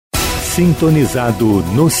Sintonizado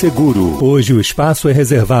no Seguro. Hoje o espaço é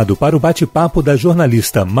reservado para o bate-papo da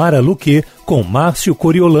jornalista Mara Luquet com Marcio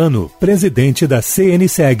Coriolano, presidente da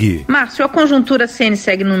CNseg. Márcio, a Conjuntura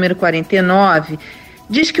CNseg nº 49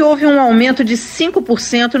 diz que houve um aumento de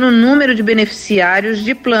 5% no número de beneficiários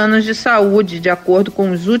de planos de saúde, de acordo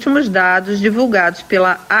com os últimos dados divulgados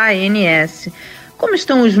pela ANS. Como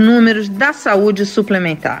estão os números da Saúde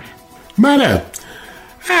Suplementar? Mara,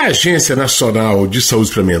 a Agência Nacional de Saúde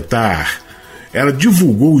Suplementar, ela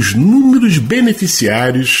divulgou os números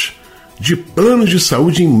beneficiários de planos de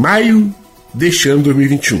saúde em maio deste ano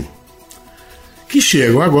 2021, que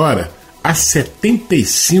chegam agora a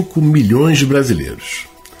 75 milhões de brasileiros.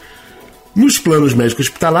 Nos planos médicos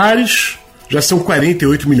hospitalares, já são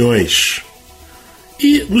 48 milhões.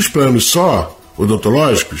 E nos planos só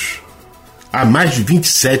odontológicos, há mais de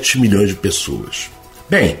 27 milhões de pessoas.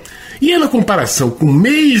 Bem, e é na comparação com o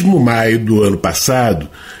mesmo maio do ano passado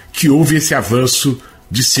que houve esse avanço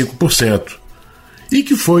de 5%, e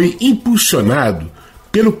que foi impulsionado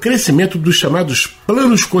pelo crescimento dos chamados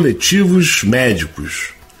planos coletivos médicos.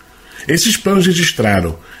 Esses planos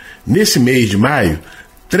registraram, nesse mês de maio,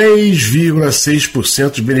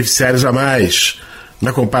 3,6% de beneficiários a mais,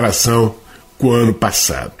 na comparação com o ano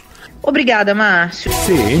passado. Obrigada, Márcio.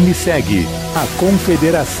 CNseg, a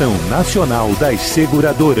Confederação Nacional das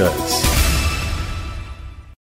Seguradoras.